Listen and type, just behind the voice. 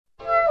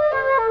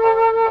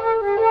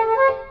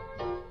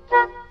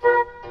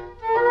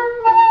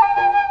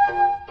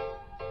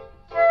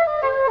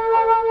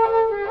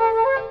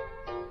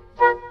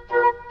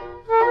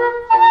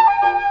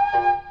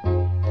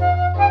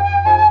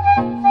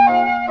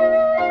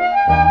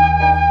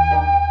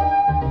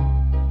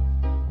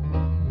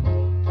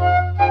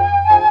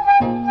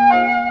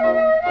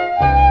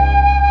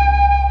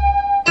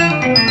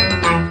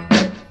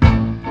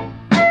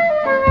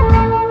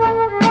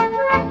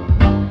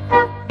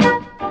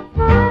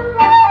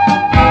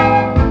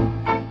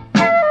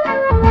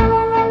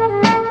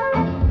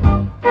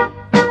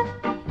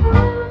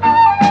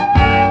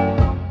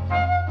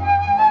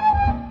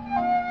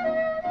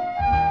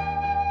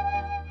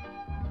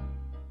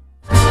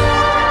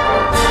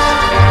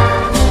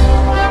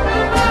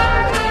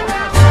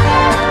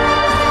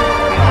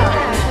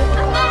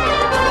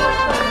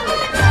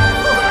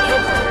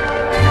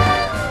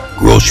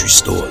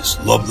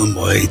love them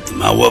or hate them.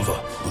 However,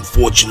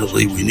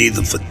 unfortunately, we need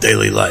them for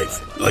daily life.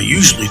 I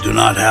usually do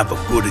not have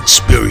a good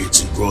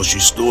experience in grocery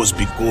stores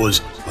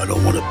because I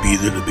don't want to be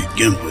there to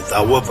begin with.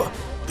 However,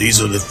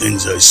 these are the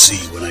things I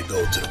see when I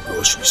go to the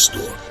grocery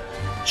store.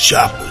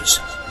 Shoppers,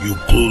 you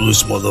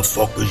clueless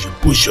motherfuckers, you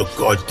push your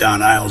cart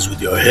down aisles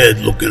with your head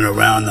looking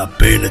around, not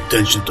paying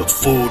attention to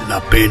food,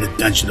 not paying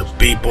attention to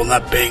people,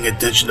 not paying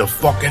attention to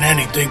fucking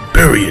anything,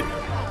 period.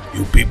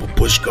 You people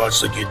push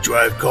carts like you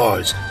drive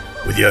cars,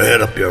 with your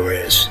head up your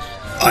ass.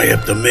 I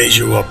have to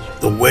measure up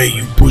the way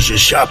you push a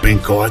shopping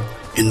cart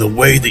in the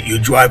way that you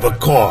drive a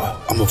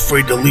car. I'm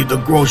afraid to leave the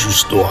grocery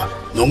store.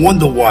 No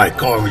wonder why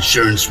car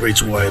insurance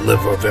rates where I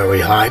live are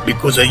very high,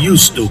 because of you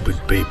stupid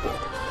people.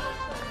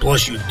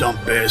 Plus you dumb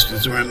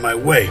bastards are in my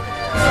way.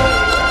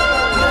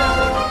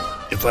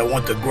 If I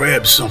want to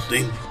grab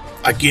something,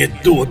 I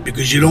can't do it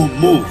because you don't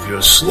move, you're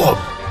a slug.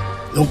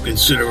 No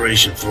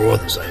consideration for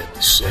others, I have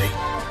to say.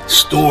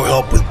 Store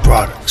help with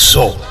products,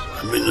 so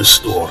I'm in the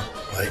store.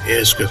 I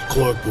ask a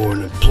clerk or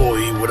an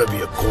employee, whatever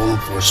you call them,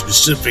 for a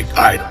specific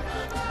item.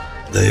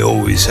 They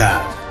always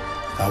have.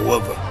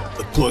 However,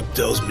 the clerk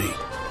tells me,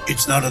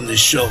 it's not on the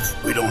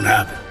shelf, we don't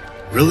have it.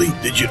 Really?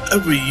 Did you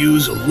ever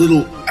use a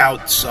little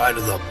outside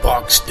of the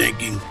box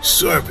thinking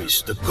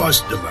service, the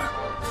customer?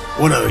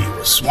 What are you,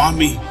 a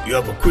swami? You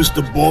have a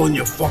crystal ball in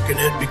your fucking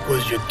head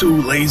because you're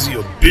too lazy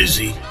or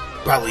busy,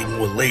 probably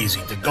more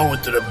lazy, to go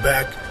into the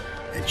back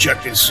and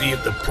check and see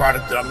if the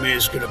product that I'm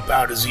asking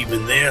about is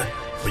even there?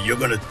 But you're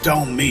gonna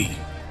tell me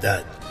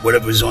that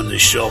whatever's on the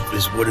shelf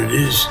is what it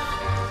is?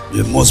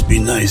 It must be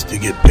nice to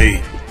get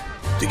paid,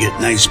 to get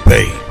nice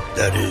pay,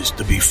 that is,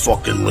 to be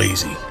fucking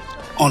lazy.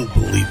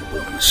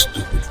 Unbelievable, you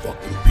stupid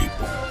fucking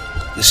people.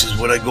 This is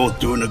what I go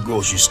through in the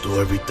grocery store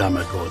every time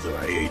I go there.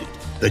 I hate it.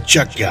 The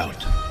checkout.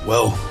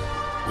 Well,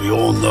 we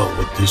all know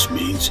what this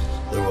means.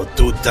 There are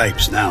two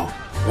types now.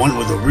 One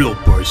with a real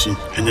person,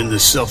 and then the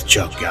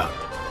self-checkout.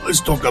 Let's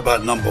talk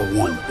about number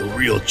one, the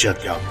real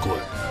checkout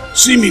clerk.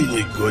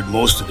 Seemingly good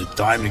most of the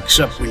time,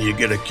 except when you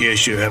get a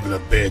cashier having a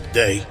bad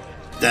day.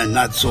 Then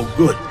not so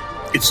good.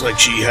 It's like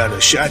she had a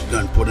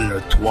shotgun put in her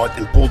twat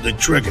and pulled the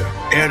trigger.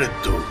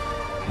 Attitude.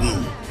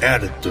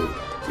 Attitude.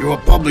 You're a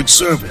public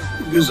servant.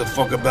 Who gives a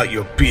fuck about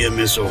your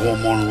PMS or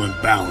hormonal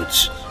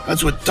imbalance?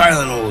 That's what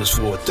Tylenol is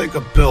for. Take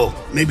a pill.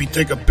 Maybe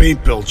take a pain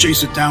pill.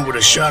 Chase it down with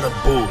a shot of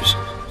booze.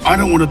 I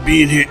don't want to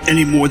be in here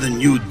any more than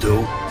you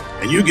do.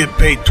 And you get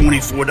paid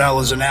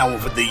 $24 an hour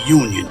for the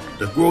union,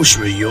 the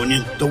grocery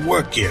union, to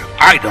work here.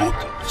 I don't.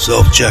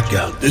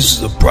 Self-checkout. This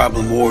is a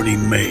problem already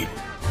made.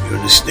 You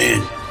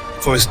understand?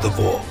 First of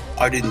all,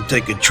 I didn't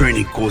take a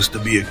training course to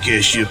be a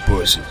cashier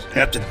person.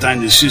 Half the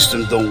time the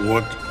system don't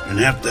work, and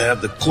have to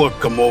have the clerk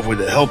come over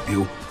to help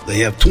you. They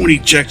have 20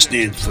 check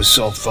stands for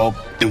self-help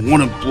and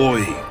one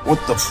employee. What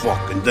the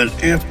fuck? And then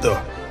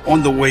after,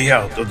 on the way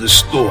out of the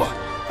store,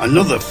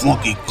 another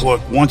flunky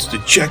clerk wants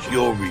to check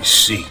your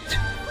receipt.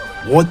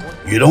 What?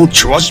 You don't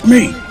trust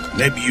me?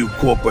 Maybe you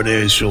corporate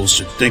assholes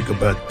should think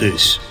about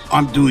this.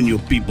 I'm doing your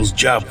people's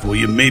job for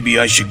you. Maybe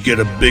I should get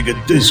a bigger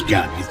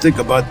discount. You think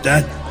about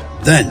that?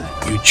 Then,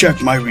 you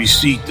check my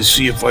receipt to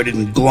see if I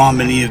didn't glom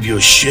any of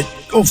your shit.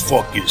 Go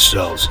fuck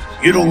yourselves.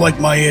 You don't like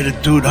my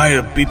attitude,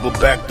 hire people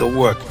back to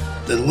work.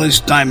 Then less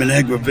time and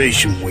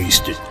aggravation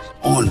wasted.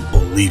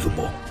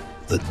 Unbelievable.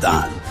 The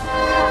Don.